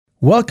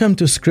Welcome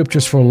to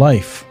Scriptures for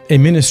Life, a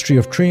ministry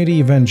of Trinity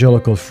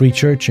Evangelical Free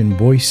Church in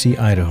Boise,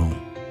 Idaho.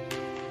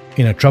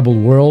 In a troubled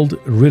world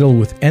riddled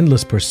with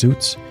endless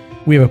pursuits,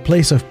 we have a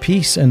place of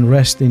peace and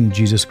rest in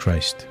Jesus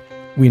Christ.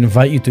 We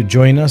invite you to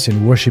join us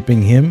in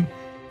worshiping Him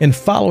and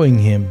following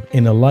Him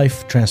in a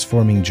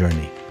life-transforming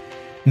journey.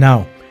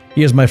 Now,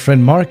 here's my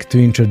friend Mark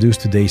to introduce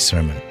today's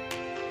sermon.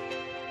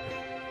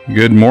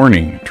 Good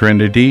morning.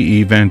 Trinity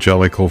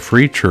Evangelical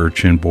Free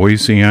Church in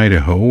Boise,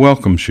 Idaho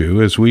welcomes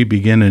you as we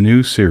begin a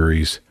new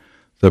series,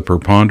 The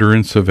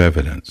Preponderance of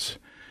Evidence.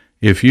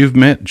 If you've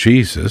met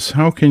Jesus,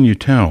 how can you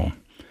tell?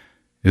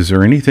 Is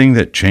there anything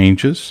that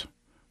changes?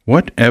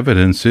 What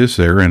evidence is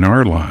there in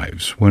our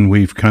lives when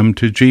we've come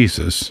to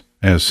Jesus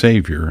as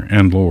Savior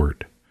and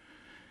Lord?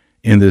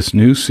 In this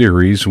new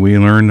series, we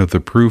learn of the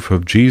proof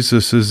of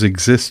Jesus'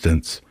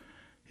 existence,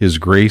 His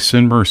grace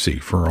and mercy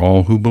for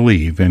all who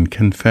believe and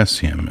confess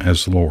Him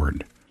as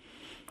Lord.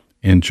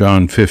 In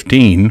John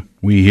 15,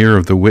 we hear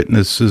of the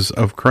witnesses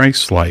of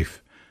Christ's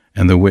life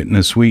and the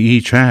witness we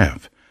each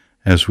have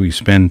as we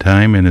spend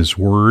time in His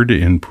Word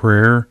in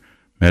prayer,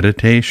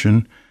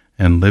 meditation,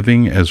 and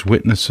living as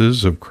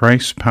witnesses of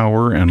Christ's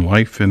power and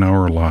life in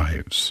our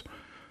lives.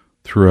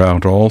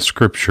 Throughout all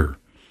Scripture,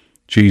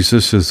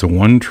 Jesus is the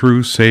one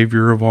true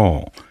Savior of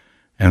all,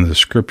 and the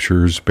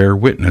Scriptures bear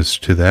witness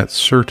to that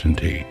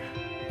certainty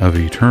of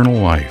eternal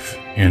life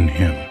in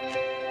Him.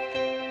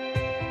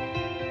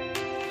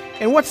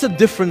 And what's the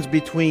difference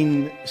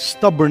between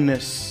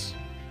stubbornness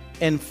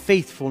and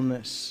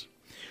faithfulness?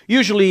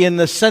 Usually in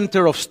the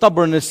center of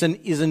stubbornness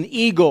is an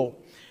ego,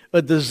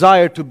 a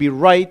desire to be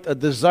right, a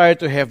desire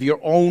to have your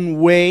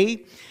own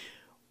way.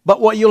 But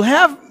what you'll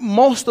have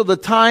most of the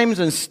times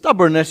in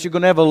stubbornness, you're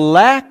going to have a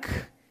lack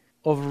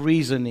of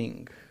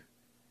reasoning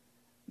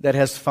that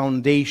has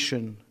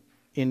foundation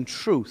in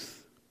truth.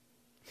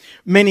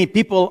 Many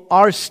people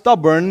are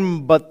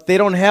stubborn, but they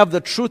don't have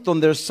the truth on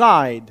their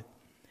side.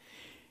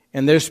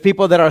 And there's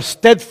people that are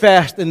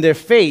steadfast in their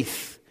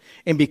faith,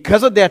 and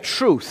because of that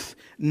truth,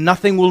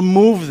 nothing will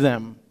move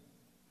them.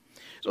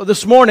 So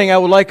this morning, I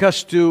would like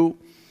us to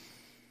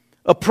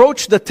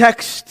approach the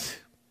text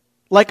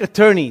like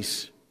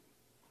attorneys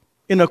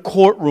in a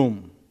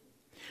courtroom.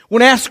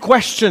 When asked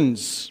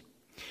questions,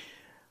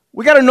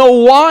 we got to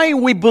know why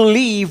we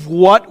believe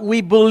what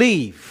we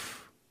believe.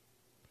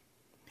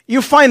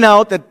 You find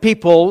out that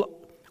people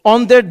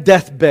on their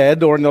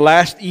deathbed or in the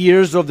last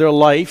years of their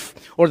life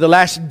or the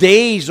last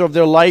days of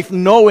their life,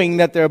 knowing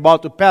that they're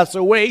about to pass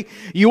away,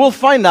 you will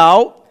find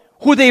out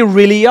who they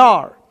really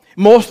are.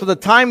 Most of the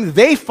time,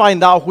 they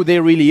find out who they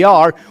really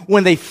are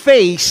when they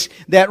face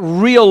that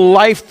real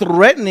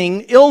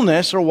life-threatening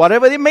illness or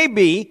whatever it may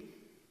be.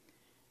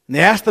 And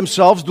they ask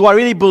themselves, do I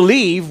really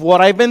believe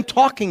what I've been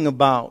talking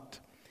about?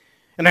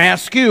 And I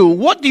ask you,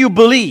 what do you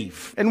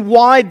believe? And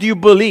why do you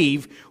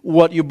believe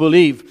what you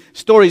believe?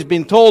 Stories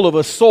been told of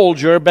a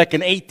soldier back in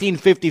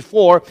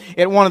 1854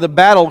 at one of the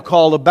battles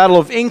called the Battle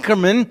of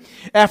Inkerman.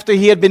 After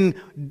he had been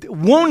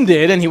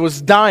wounded and he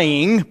was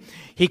dying,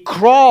 he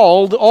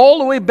crawled all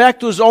the way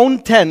back to his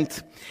own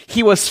tent.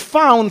 He was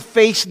found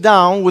face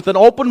down with an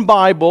open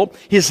Bible.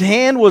 His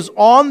hand was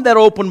on that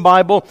open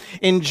Bible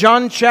in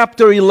John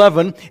chapter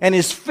 11, and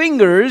his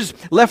fingers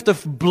left a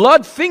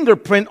blood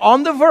fingerprint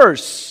on the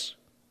verse.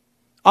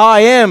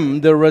 I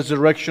am the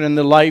resurrection and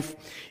the life.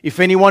 If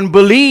anyone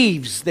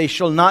believes, they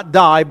shall not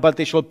die, but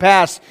they shall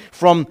pass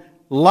from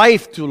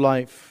life to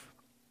life.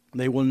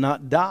 They will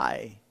not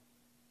die.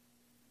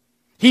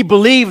 He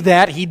believed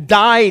that. He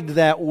died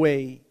that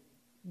way.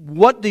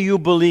 What do you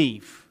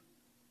believe?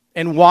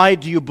 And why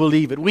do you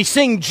believe it? We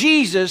sing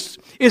Jesus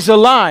is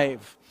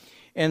alive.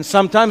 And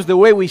sometimes the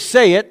way we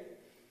say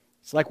it,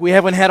 it's like we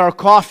haven't had our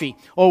coffee,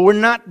 or we're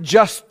not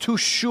just too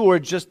sure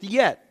just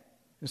yet.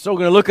 And so we're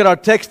going to look at our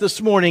text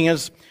this morning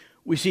as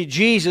we see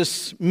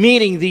Jesus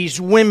meeting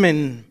these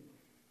women,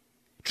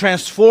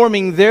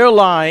 transforming their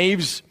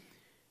lives,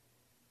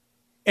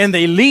 and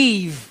they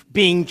leave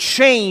being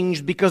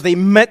changed because they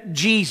met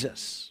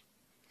Jesus.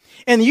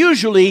 And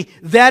usually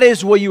that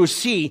is what you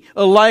see,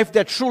 a life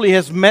that truly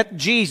has met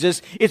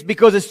Jesus. It's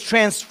because it's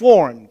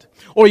transformed.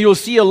 Or you'll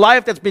see a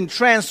life that's been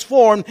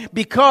transformed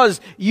because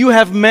you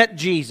have met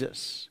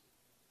Jesus.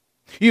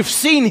 You've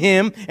seen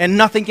Him, and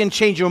nothing can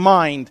change your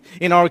mind.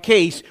 In our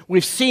case,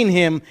 we've seen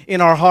Him in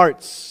our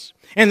hearts.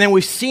 And then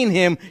we've seen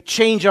Him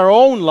change our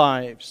own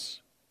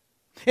lives.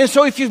 And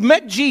so if you've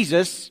met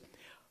Jesus,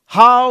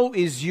 how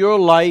is your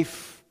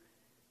life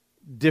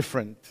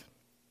different?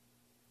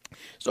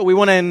 So we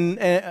want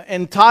to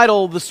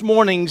entitle this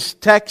morning's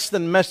text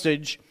and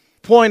message,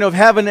 Point of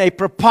Having a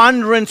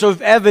Preponderance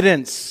of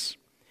Evidence.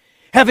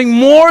 Having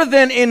more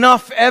than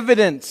enough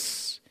evidence.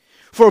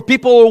 For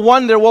people who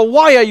wonder, well,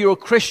 why are you a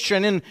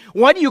Christian? And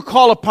why do you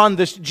call upon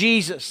this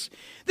Jesus?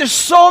 There's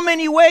so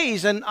many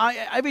ways. And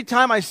every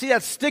time I see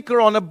that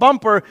sticker on the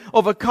bumper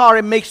of a car,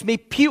 it makes me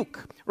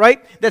puke,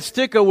 right? That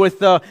sticker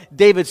with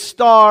David's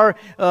star,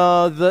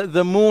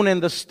 the moon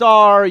and the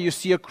star. You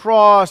see a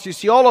cross. You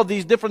see all of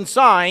these different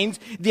signs.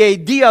 The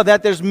idea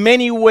that there's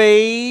many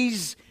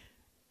ways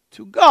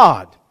to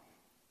God.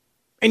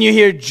 And you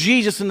hear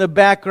Jesus in the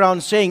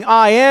background saying,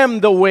 I am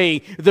the way,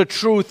 the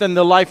truth, and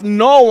the life.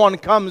 No one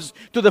comes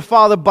to the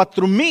Father but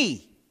through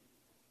me.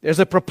 There's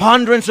a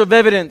preponderance of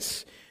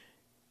evidence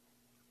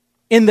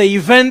in the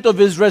event of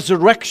His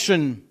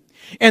resurrection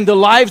and the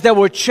lives that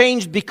were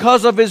changed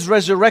because of His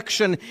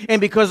resurrection and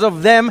because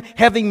of them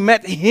having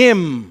met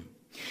Him.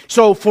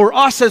 So for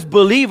us as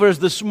believers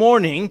this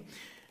morning,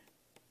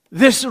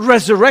 this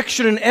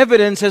resurrection and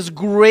evidence has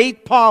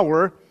great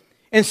power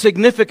and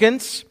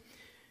significance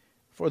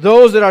for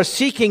those that are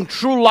seeking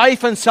true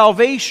life and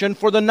salvation,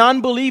 for the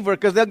non-believer,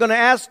 because they're going to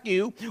ask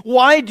you,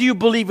 why do you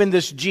believe in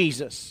this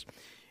Jesus?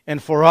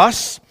 And for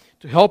us,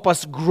 to help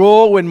us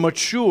grow and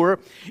mature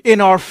in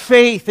our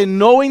faith, in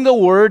knowing the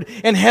Word,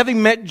 and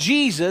having met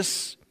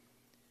Jesus,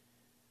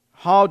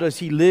 how does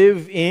He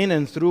live in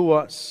and through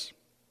us?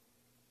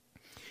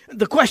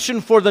 The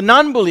question for the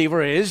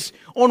non-believer is,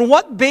 on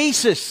what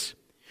basis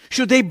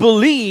should they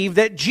believe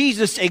that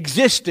Jesus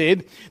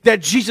existed,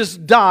 that Jesus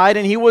died,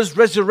 and He was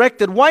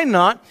resurrected? Why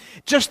not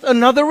just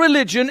another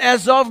religion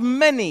as of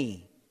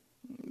many?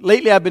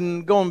 Lately I've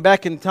been going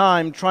back in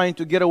time trying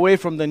to get away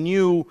from the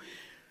new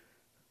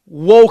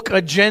woke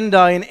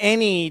agenda in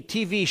any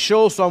TV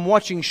show, so I'm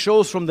watching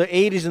shows from the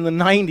 80s and the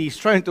 90s,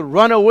 trying to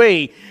run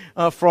away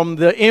from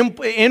the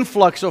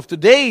influx of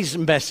today's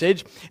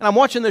message. And I'm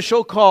watching the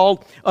show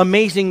called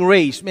Amazing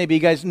Race. Maybe you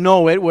guys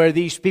know it, where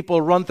these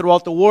people run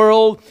throughout the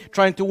world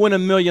trying to win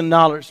 $1 million.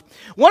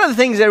 One of the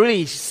things that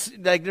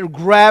really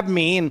grabbed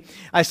me, and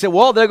I said,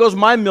 well, there goes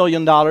my $1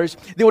 million.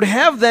 They would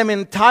have them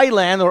in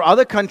Thailand or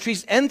other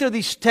countries enter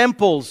these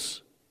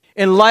temples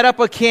and light up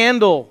a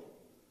candle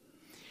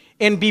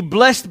and be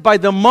blessed by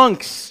the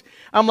monks.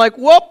 I'm like,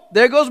 whoop,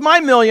 there goes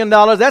my $1 million.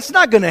 That's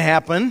not going to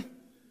happen.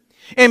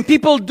 And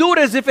people do it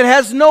as if it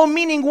has no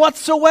meaning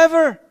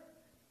whatsoever.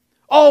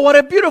 Oh, what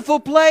a beautiful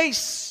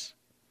place.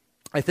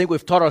 I think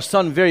we've taught our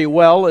son very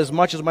well, as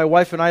much as my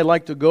wife and I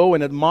like to go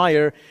and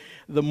admire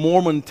the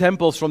Mormon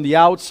temples from the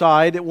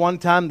outside. At one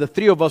time, the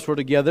three of us were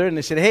together, and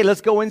they said, hey,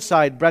 let's go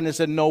inside. Brandon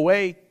said, no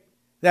way.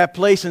 That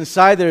place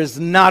inside there is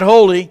not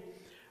holy.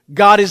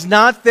 God is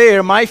not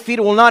there. My feet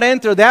will not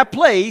enter that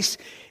place.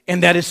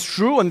 And that is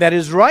true, and that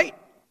is right.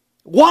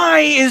 Why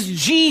is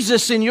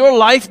Jesus in your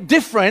life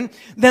different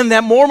than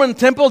that Mormon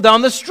temple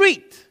down the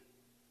street?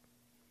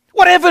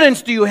 What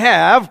evidence do you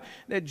have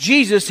that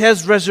Jesus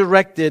has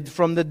resurrected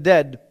from the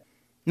dead?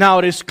 Now,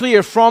 it is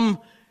clear from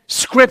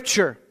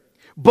Scripture,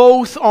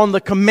 both on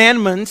the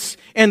commandments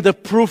and the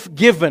proof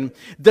given,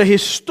 the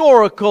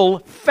historical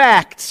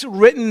facts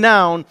written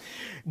down,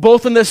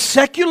 both in the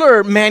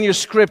secular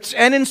manuscripts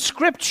and in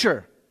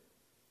Scripture,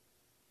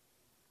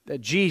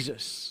 that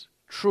Jesus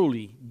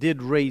truly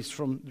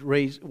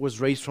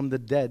was raised from the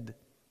dead.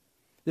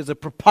 There's a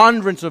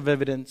preponderance of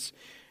evidence.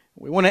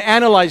 We want to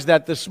analyze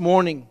that this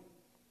morning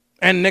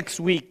and next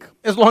week,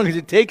 as long as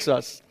it takes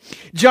us.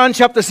 John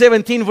chapter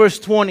 17, verse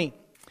 20.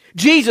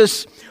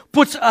 Jesus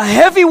puts a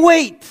heavy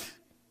weight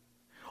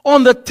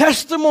on the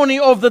testimony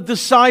of the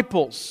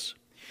disciples.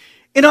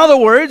 In other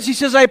words, He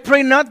says, I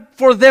pray not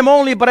for them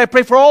only, but I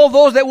pray for all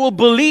those that will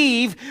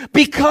believe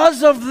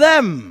because of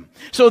them.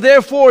 So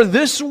therefore,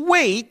 this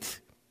weight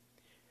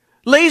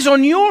lays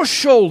on your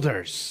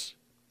shoulders.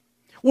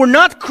 We're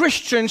not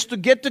Christians to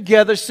get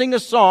together, sing a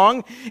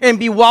song, and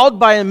be wowed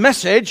by a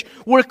message.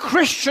 We're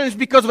Christians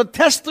because of a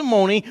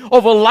testimony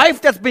of a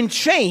life that's been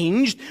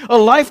changed, a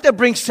life that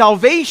brings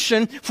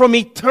salvation from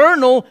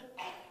eternal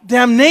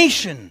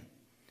damnation.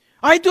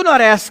 I do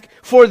not ask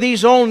for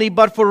these only,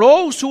 but for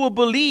those who will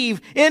believe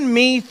in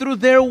me through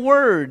their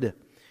word.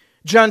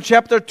 John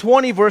chapter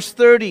 20, verse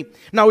 30.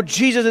 Now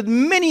Jesus did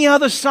many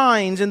other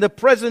signs in the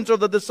presence of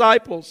the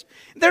disciples.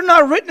 They're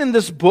not written in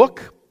this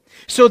book,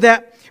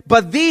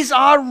 but these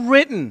are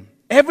written.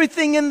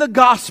 Everything in the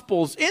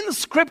Gospels, in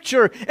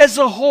Scripture as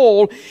a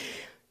whole,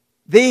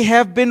 they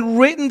have been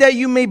written that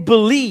you may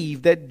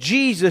believe that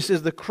Jesus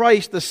is the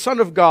Christ, the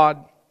Son of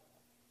God.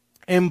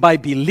 And by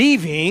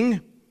believing,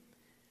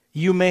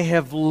 you may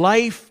have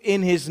life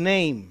in His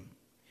name.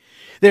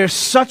 There's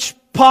such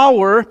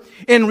power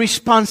and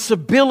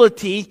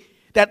responsibility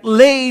that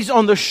lays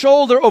on the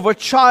shoulder of a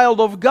child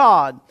of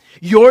God.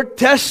 Your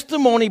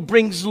testimony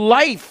brings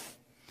life.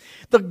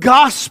 The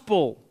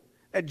gospel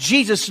that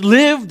Jesus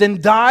lived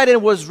and died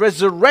and was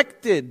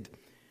resurrected,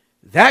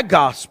 that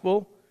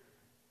gospel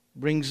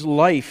brings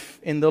life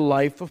in the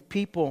life of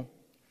people.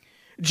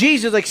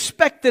 Jesus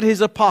expected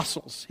His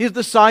apostles, His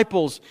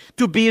disciples,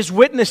 to be His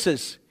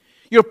witnesses.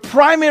 Your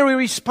primary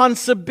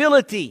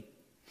responsibility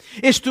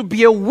is to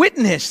be a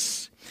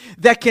witness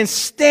that can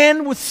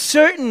stand with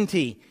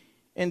certainty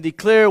and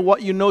declare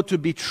what you know to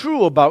be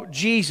true about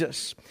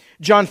Jesus.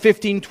 John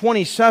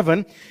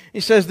 15:27, He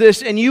says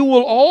this, and you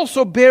will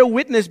also bear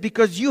witness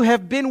because you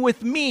have been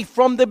with me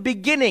from the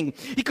beginning.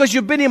 Because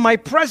you've been in my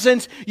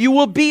presence, you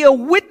will be a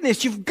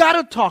witness. You've got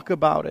to talk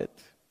about it.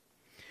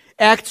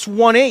 Acts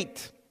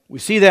 1:8, we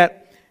see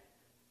that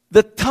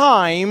the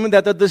time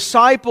that the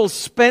disciples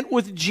spent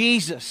with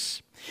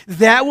Jesus,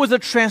 that was a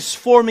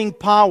transforming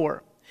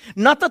power.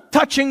 Not the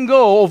touch and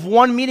go of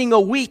one meeting a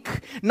week,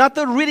 not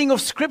the reading of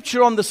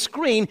Scripture on the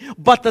screen,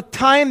 but the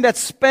time that's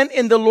spent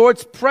in the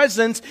Lord's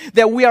presence,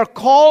 that we are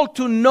called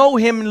to know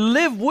Him,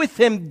 live with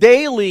Him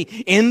daily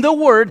in the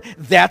Word.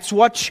 That's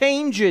what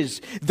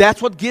changes.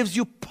 That's what gives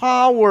you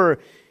power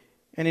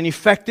and an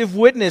effective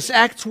witness.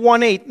 Acts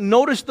 1:8,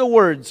 notice the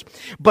words,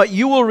 "But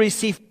you will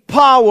receive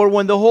power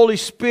when the Holy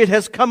Spirit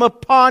has come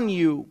upon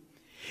you,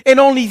 and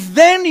only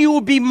then you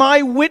will be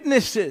my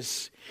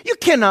witnesses." You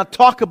cannot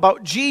talk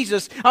about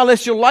Jesus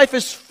unless your life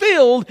is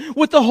filled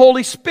with the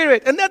Holy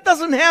Spirit. And that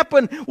doesn't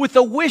happen with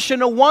a wish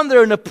and a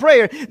wonder and a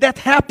prayer. That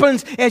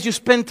happens as you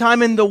spend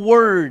time in the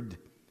Word.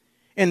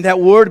 And that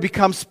Word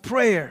becomes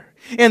prayer.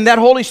 And that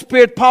Holy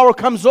Spirit power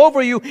comes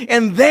over you.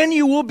 And then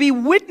you will be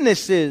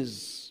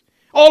witnesses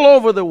all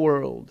over the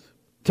world.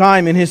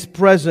 Time in His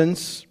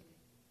presence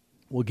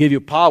will give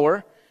you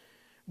power,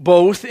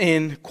 both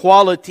in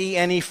quality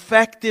and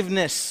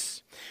effectiveness.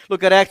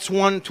 Look at Acts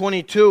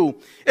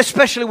 1:22,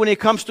 especially when it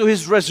comes to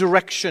His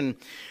resurrection.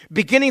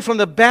 Beginning from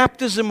the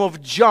baptism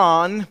of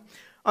John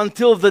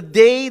until the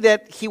day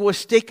that He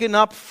was taken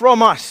up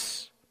from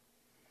us.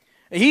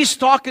 He's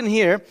talking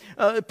here.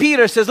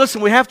 Peter says,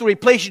 listen, we have to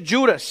replace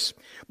Judas.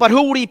 But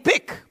who would He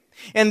pick?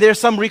 And there's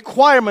some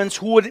requirements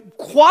who would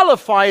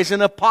qualify as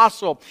an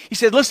apostle. He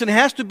said, listen, it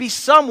has to be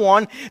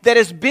someone that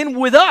has been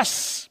with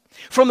us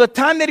from the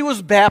time that He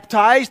was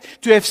baptized,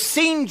 to have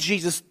seen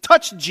Jesus,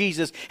 touched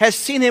Jesus, has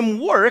seen Him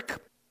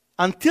work,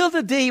 until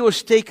the day He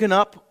was taken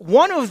up.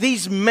 One of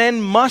these men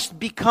must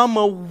become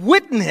a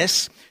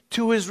witness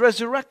to His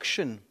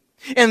resurrection.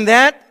 And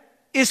that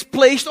is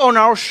placed on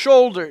our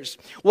shoulders.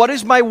 What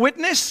is my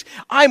witness?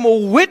 I'm a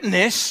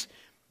witness,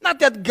 not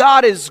that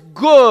God is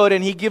good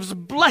and He gives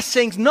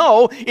blessings.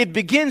 No, it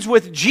begins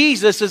with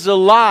Jesus is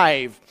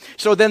alive.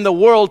 So then the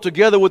world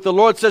together with the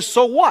Lord says,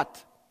 so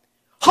what?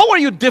 How are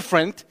you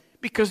different?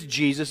 Because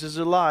Jesus is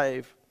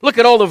alive. Look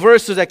at all the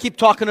verses that keep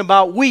talking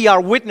about we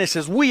are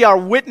witnesses. We are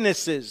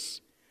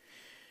witnesses.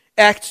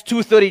 Acts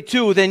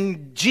 2:32,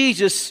 then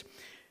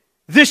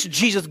this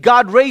Jesus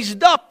God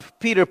raised up,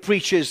 Peter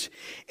preaches,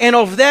 and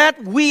of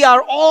that we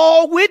are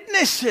all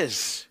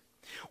witnesses.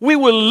 We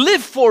will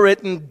live for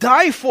it and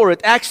die for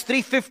it. Acts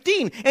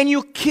 3:15, and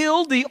you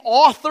killed the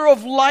author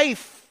of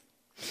life,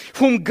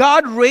 whom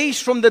God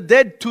raised from the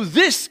dead. To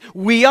this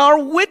we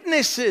are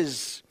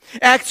witnesses.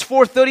 Acts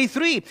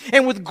 4:33,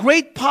 and with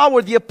great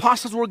power the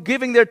apostles were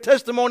giving their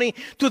testimony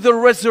to the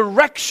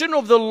resurrection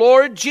of the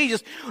Lord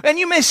Jesus. And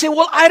you may say,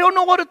 well, I don't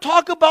know what to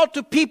talk about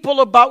to people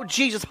about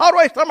Jesus. How do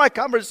I start my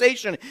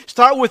conversation?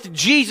 Start with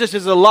Jesus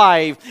is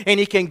alive and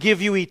He can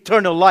give you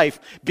eternal life.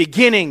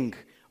 Beginning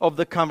of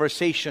the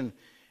conversation.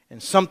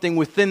 And something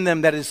within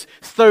them that is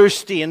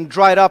thirsty and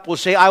dried up will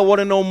say, I want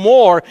to know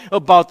more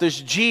about this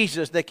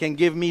Jesus that can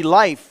give me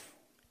life.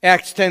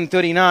 Acts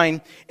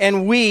 10:39,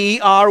 and we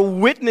are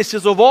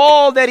witnesses of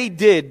all that He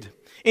did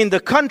in the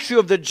country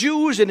of the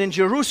Jews and in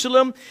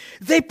Jerusalem.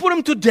 They put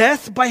Him to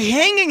death by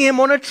hanging Him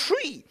on a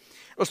tree.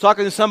 I was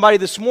talking to somebody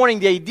this morning,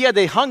 the idea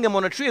they hung Him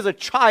on a tree as a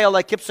child,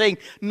 I kept saying,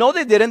 no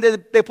they didn't,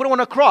 they put Him on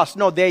a cross.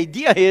 No, the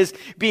idea is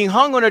being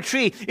hung on a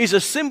tree is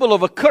a symbol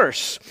of a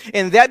curse.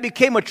 And that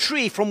became a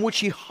tree from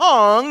which He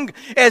hung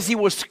as He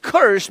was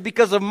cursed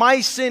because of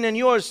my sin and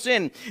your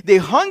sin. They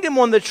hung Him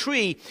on the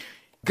tree.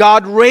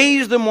 God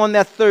raised Him on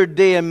that third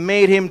day and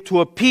made Him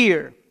to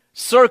appear.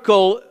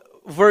 Circle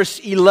verse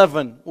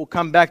 11. We'll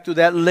come back to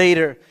that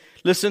later.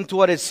 Listen to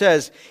what it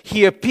says.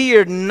 He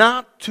appeared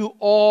not to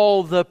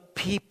all the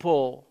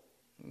people.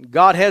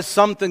 God has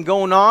something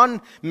going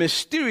on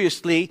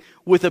mysteriously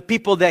with the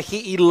people that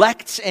He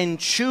elects and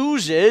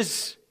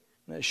chooses.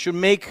 That should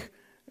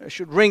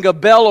ring a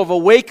bell of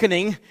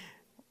awakening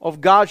of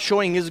God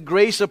showing His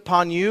grace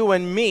upon you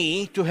and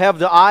me to have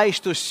the eyes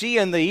to see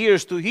and the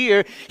ears to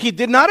hear. He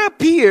did not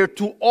appear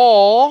to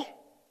all,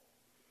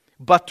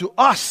 but to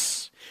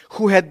us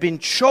who had been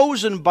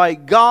chosen by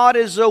God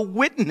as a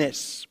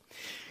witness.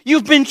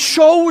 You've been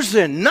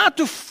chosen not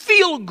to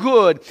feel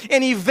good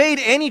and evade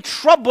any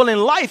trouble in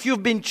life.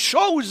 You've been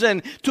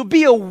chosen to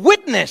be a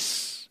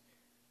witness.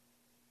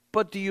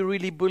 But do you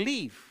really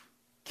believe?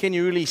 Can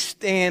you really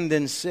stand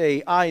and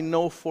say, I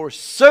know for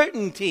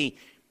certainty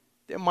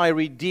that my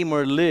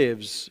Redeemer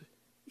lives,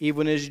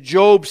 even as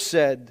Job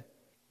said,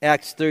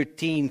 Acts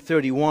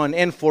 13:31,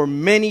 and for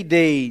many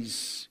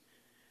days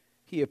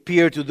He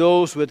appeared to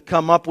those who had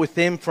come up with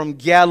Him from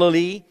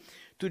Galilee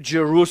to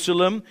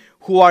Jerusalem,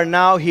 who are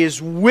now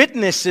His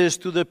witnesses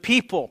to the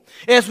people.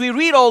 As we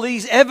read all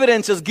these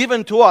evidences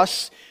given to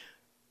us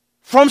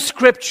from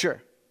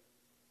Scripture,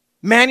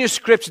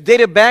 manuscripts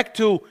dated back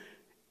to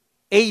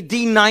AD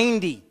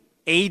 90,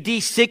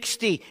 AD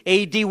 60,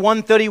 AD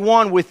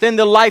 131, within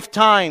the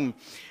lifetime,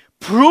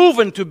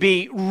 proven to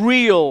be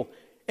real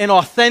and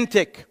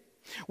authentic.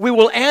 We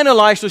will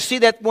analyze to see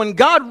that when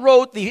God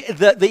wrote the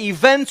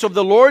events of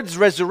the Lord's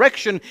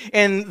resurrection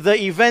and the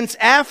events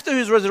after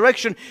His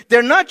resurrection,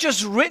 they're not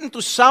just written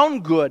to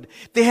sound good.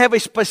 They have a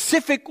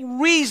specific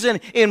reason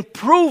in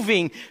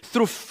proving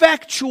through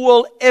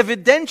factual,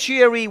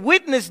 evidentiary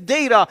witness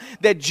data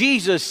that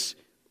Jesus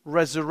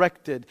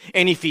resurrected.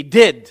 And if He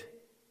did,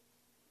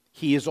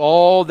 He is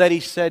all that He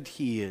said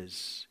He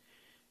is.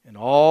 And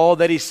all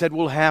that He said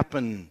will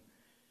happen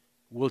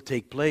will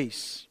take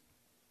place.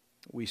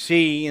 We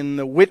see in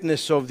the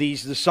witness of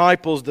these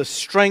disciples the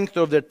strength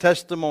of their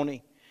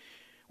testimony.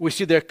 We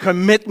see their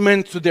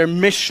commitment to their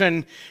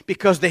mission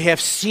because they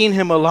have seen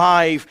Him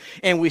alive,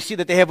 and we see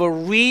that they have a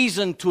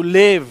reason to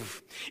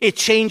live. It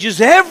changes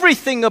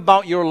everything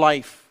about your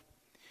life.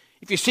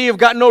 If you see you've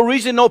got no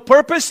reason, no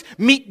purpose,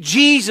 meet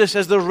Jesus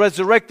as the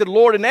resurrected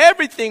Lord, and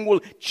everything will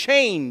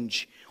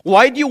change.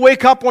 Why do you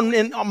wake up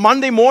on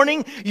Monday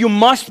morning? You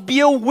must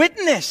be a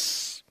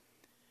witness.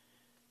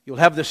 You'll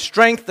have the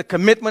strength, the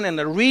commitment, and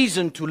the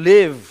reason to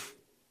live.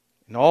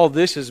 And all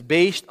this is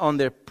based on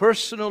their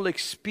personal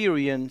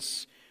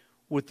experience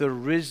with the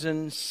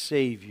risen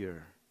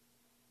Savior.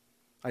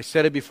 I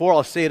said it before,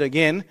 I'll say it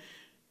again.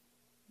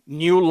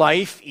 New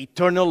life,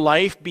 eternal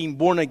life, being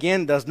born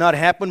again does not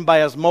happen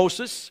by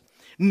osmosis.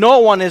 No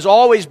one has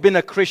always been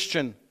a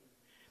Christian.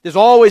 There's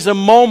always a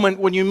moment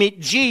when you meet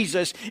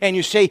Jesus and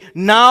you say,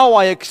 now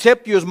I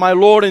accept you as my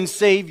Lord and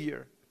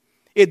Savior.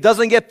 It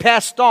doesn't get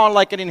passed on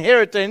like an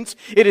inheritance.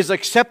 It is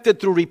accepted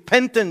through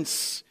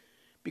repentance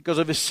because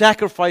of His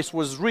sacrifice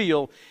was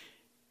real.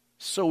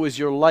 So is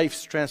your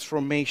life's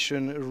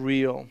transformation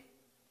real.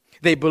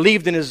 They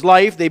believed in His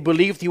life. They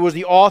believed He was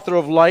the author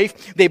of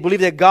life. They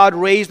believed that God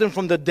raised Him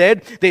from the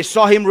dead. They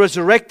saw Him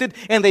resurrected,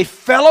 and they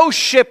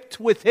fellowshipped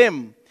with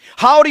Him.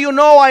 How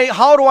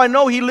do I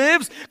know He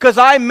lives? Because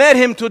I met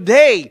Him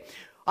today.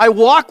 I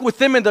walk with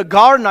Him in the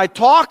garden. I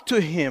talk to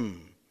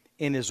Him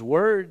in His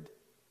Word.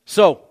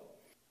 So,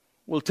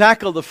 we'll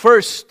tackle the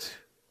first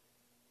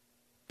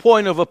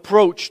point of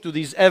approach to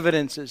these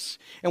evidences.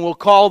 And we'll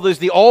call this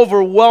the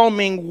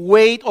overwhelming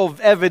weight of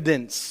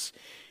evidence.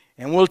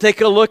 And we'll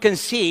take a look and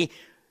see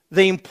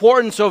the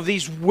importance of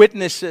these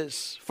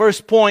witnesses.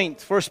 First point,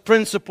 first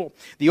principle.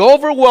 The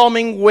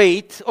overwhelming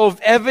weight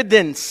of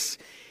evidence.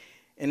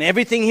 And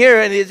everything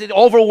here is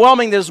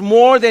overwhelming. There's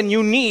more than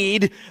you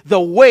need. The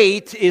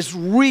weight is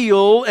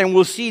real, and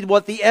we'll see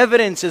what the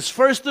evidence is.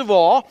 First of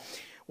all,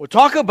 we'll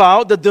talk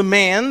about the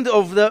demand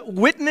of the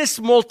witness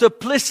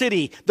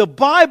multiplicity. The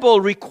Bible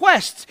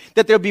requests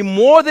that there be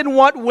more than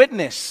one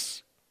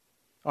witness.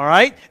 All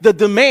right? The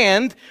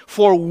demand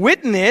for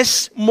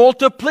witness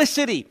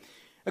multiplicity.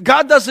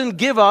 God doesn't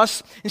give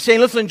us and saying,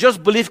 listen,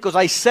 just believe because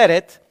I said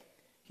it.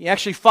 He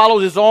actually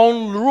follows His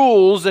own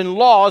rules and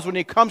laws when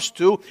it comes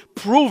to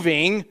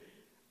proving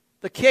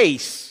the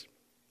case.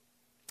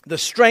 The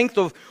strength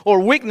of or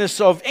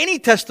weakness of any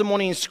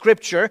testimony in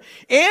Scripture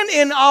and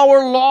in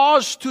our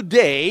laws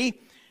today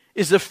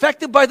is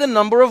affected by the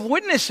number of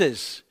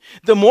witnesses.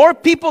 The more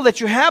people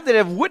that you have that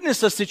have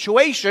witnessed a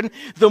situation,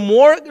 the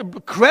more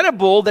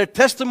credible their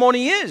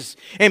testimony is.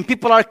 And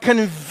people are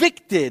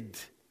convicted.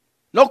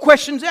 No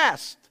questions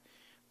asked.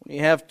 When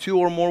you have two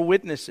or more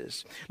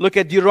witnesses. Look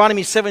at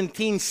Deuteronomy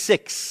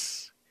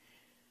 17:6.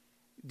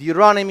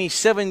 Deuteronomy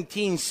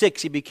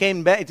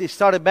 17:6. He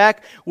started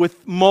back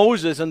with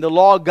Moses and the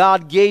law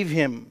God gave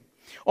him.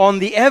 On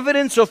the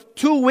evidence of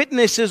two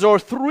witnesses or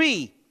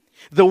three,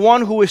 the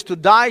one who is to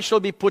die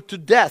shall be put to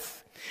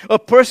death. A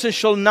person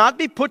shall not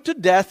be put to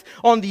death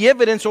on the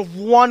evidence of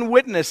one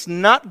witness.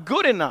 Not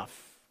good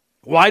enough.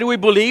 Why do we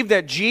believe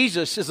that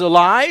Jesus is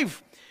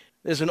alive?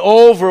 There's an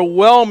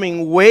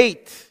overwhelming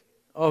weight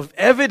of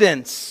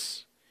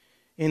evidence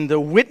in the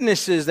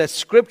witnesses that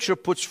Scripture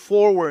puts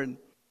forward.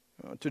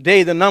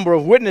 Today, the number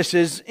of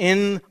witnesses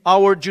in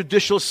our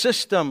judicial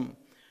system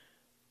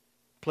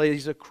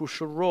plays a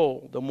crucial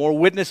role. The more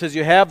witnesses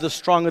you have, the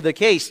stronger the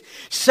case.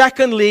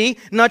 Secondly,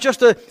 not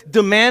just a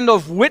demand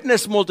of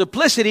witness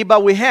multiplicity,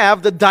 but we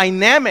have the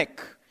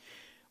dynamic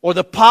or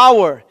the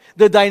power,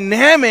 the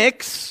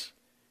dynamics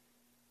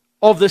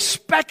of the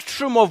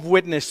spectrum of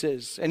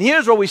witnesses. And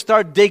here's where we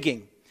start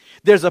digging.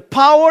 There's a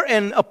power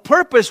and a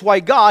purpose why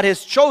God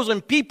has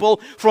chosen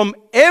people from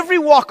every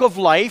walk of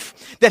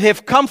life that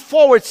have come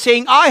forward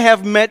saying, I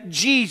have met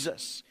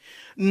Jesus.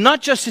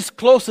 Not just His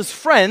closest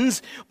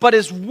friends, but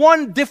as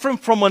one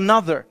different from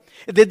another.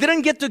 They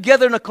didn't get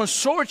together in a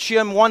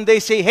consortium one day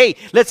say, hey,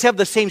 let's have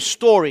the same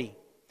story.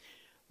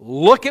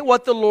 Look at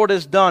what the Lord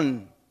has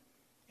done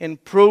in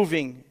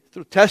proving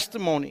through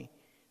testimony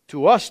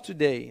to us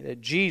today that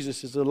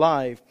Jesus is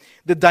alive.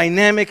 The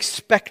dynamic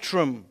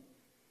spectrum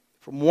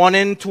from one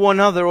end to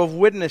another of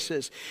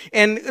witnesses.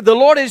 And the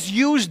Lord has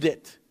used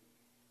it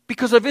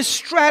because of His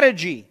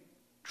strategy,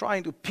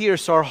 trying to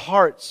pierce our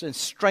hearts and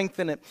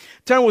strengthen it.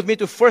 Turn with me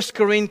to 1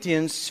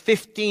 Corinthians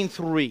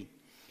 15:3.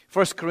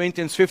 1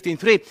 Corinthians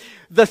 15:3.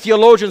 The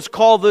theologians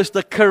call this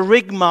the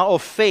kerygma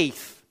of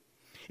faith.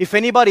 If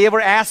anybody ever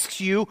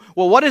asks you,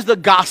 well, what is the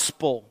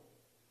gospel?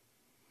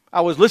 I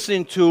was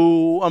listening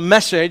to a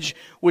message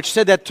which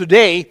said that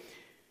today,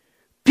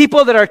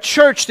 people that are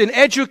churched and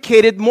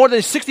educated, more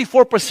than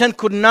 64%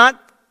 could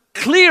not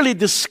clearly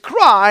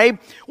describe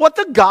what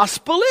the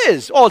gospel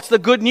is. Oh, it's the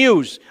good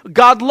news.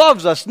 God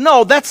loves us.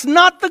 No, that's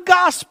not the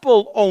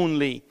gospel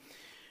only.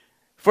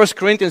 1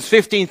 Corinthians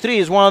 15:3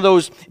 is one of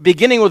those,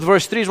 beginning with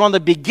verse 3 is one of the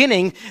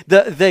beginning,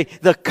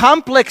 the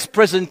complex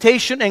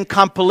presentation and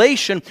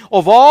compilation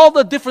of all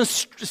the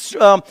different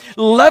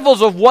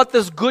levels of what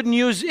this good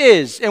news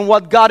is and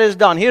what God has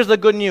done. Here's the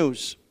good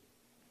news.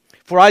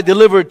 For I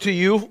delivered to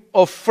you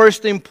of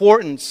first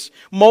importance,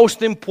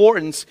 most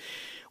importance,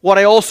 what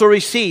I also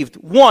received.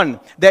 One,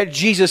 that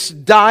Jesus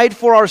died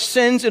for our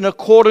sins in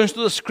accordance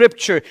to the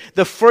Scripture.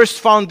 The first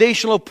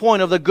foundational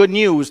point of the good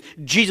news.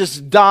 Jesus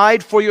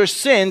died for your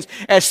sins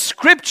as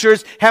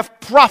Scriptures have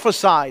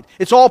prophesied.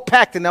 It's all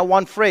packed in that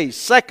one phrase.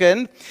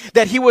 Second,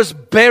 that He was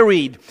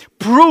buried,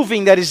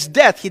 proving that His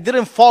death, He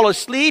didn't fall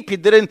asleep, He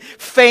didn't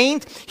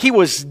faint. He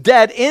was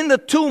dead in the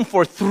tomb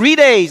for 3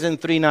 days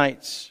and 3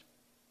 nights.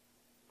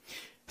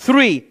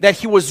 3, that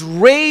He was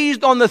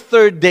raised on the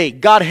 3rd day.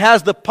 God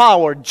has the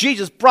power.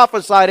 Jesus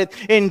prophesied it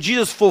and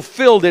Jesus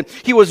fulfilled it.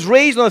 He was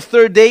raised on the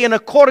 3rd day in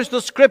accordance to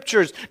the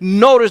Scriptures.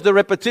 Notice the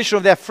repetition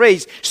of that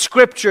phrase.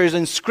 Scriptures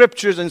and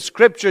Scriptures and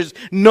Scriptures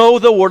know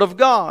the Word of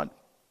God.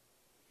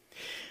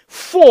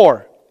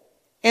 4,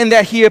 and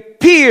that He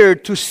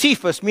appeared to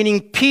Cephas, meaning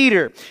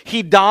Peter.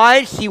 He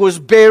died, He was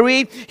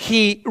buried,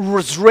 He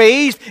was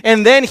raised,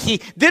 and then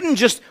He didn't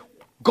just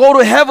go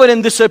to heaven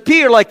and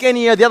disappear like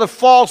any of the other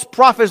false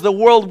prophets the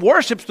world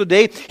worships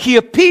today. He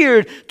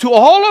appeared to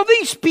all of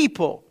these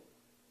people.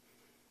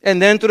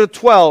 And then to the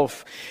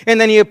 12. And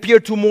then He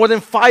appeared to more than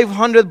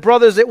 500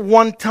 brothers at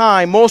one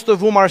time, most of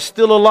whom are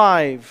still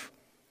alive,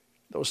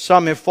 though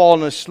some have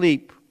fallen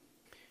asleep.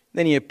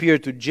 Then He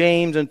appeared to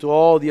James and to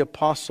all the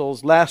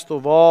apostles. Last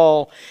of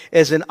all,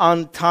 as an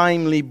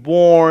untimely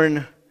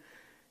born,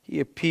 He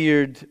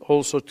appeared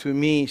also to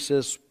me,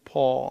 says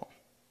Paul.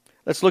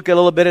 Let's look a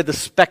little bit at the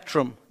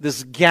spectrum,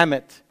 this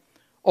gamut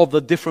of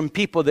the different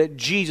people that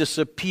Jesus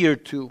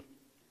appeared to.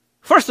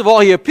 First of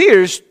all, He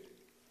appears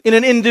in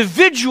an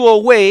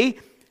individual way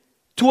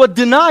to a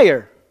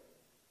denier.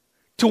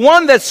 To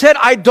one that said,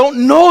 I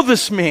don't know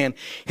this man.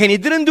 And He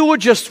didn't do it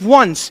just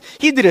once.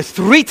 He did it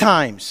 3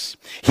 times.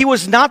 He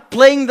was not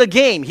playing the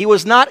game. He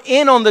was not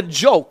in on the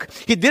joke.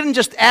 He didn't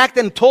just act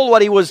and told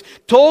what He was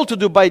told to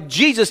do by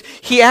Jesus.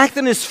 He acted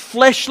in His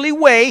fleshly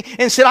way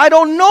and said, I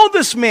don't know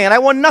this man. I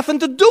want nothing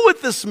to do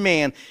with this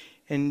man.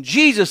 And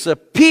Jesus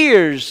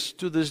appears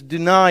to this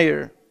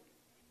denier.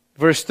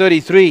 Verse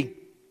 33.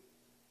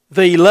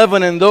 The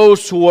 11 and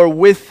those who were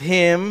with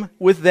Him,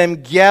 with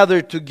them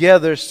gathered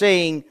together,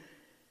 saying,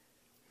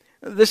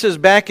 this is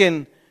back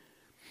in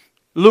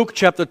Luke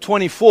chapter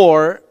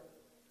 24.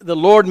 The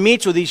Lord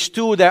meets with these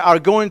 2 that are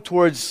going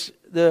towards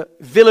the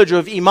village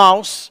of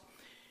Emmaus.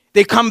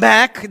 They come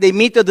back, they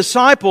meet the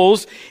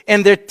disciples,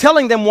 and they're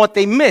telling them what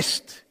they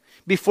missed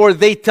before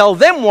they tell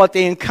them what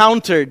they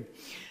encountered.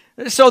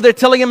 So they're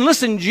telling Him,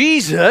 listen,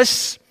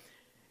 Jesus,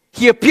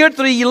 He appeared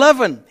to the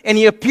 11, and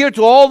He appeared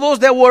to all those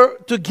that were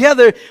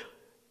together,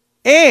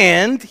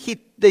 and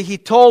He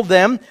told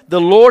them, the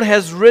Lord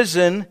has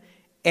risen,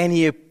 and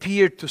He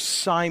appeared to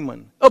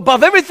Simon.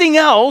 Above everything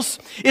else,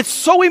 it's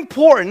so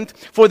important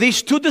for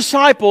these 2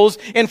 disciples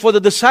and for the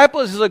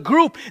disciples as a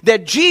group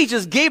that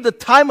Jesus gave the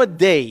time of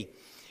day.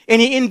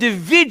 And He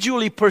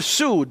individually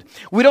pursued.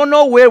 We don't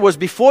know where it was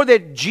before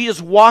that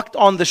Jesus walked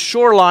on the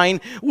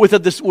shoreline with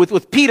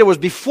Peter. It was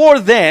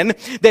before then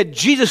that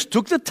Jesus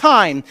took the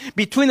time.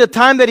 Between the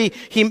time that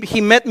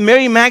he met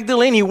Mary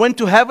Magdalene, He went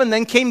to heaven,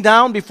 then came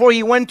down. Before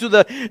He went to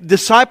the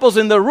disciples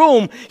in the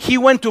room, He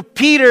went to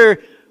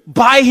Peter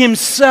by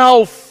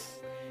Himself,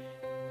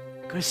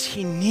 because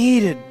He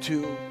needed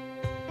to,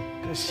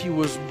 because He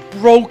was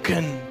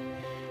broken,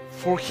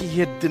 for He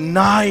had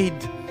denied.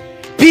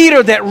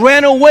 Peter that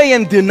ran away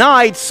and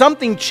denied,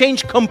 something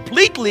changed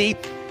completely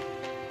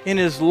in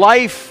his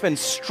life and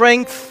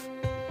strength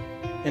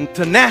and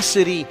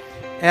tenacity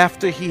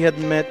after he had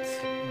met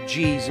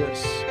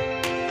Jesus.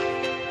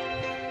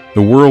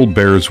 The world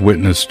bears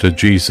witness to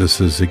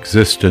Jesus'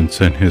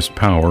 existence and His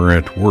power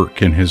at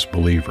work in His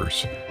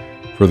believers.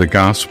 For the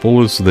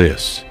gospel is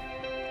this: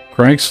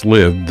 Christ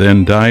lived,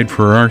 then died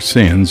for our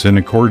sins in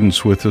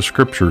accordance with the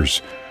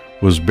Scriptures,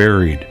 was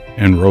buried,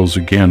 and rose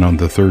again on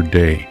the 3rd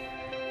day.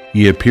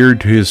 He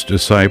appeared to His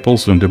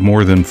disciples and to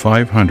more than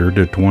 500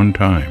 at one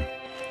time.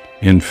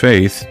 In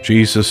faith,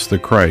 Jesus the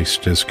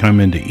Christ has come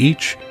into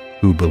each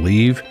who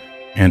believe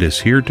and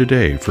is here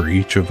today for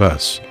each of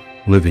us,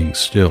 living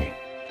still.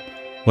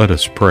 Let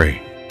us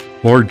pray.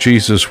 Lord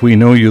Jesus, we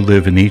know You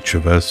live in each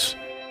of us,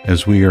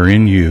 as we are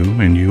in You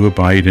and You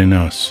abide in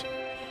us.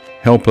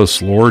 Help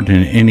us, Lord,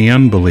 in any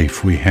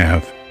unbelief we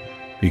have,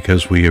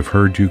 because we have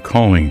heard You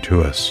calling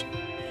to us.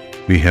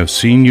 We have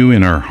seen You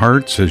in our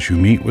hearts as You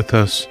meet with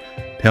us,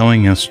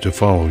 telling us to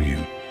follow You,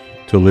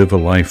 to live a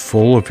life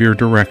full of Your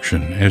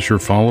direction as Your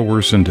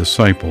followers and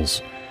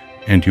disciples,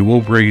 and You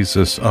will raise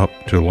us up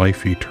to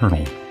life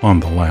eternal on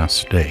the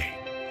last day.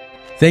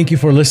 Thank you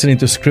for listening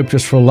to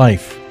Scriptures for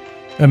Life,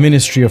 a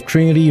ministry of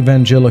Trinity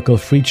Evangelical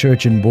Free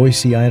Church in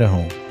Boise,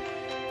 Idaho.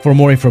 For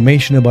more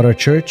information about our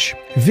church,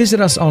 visit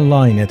us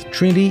online at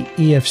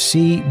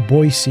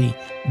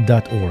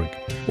trinityefcboise.org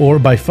or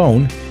by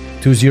phone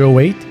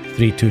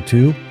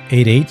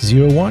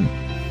 208-322-8801.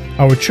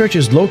 Our church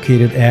is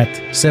located at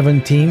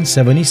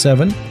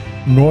 1777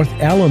 North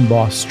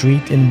Allenbaugh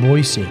Street in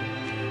Boise.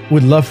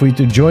 We'd love for you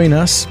to join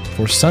us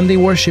for Sunday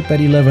worship at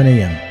 11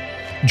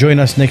 a.m. Join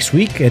us next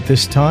week at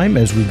this time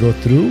as we go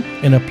through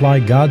and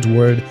apply God's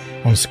Word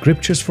on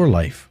Scriptures for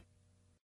Life.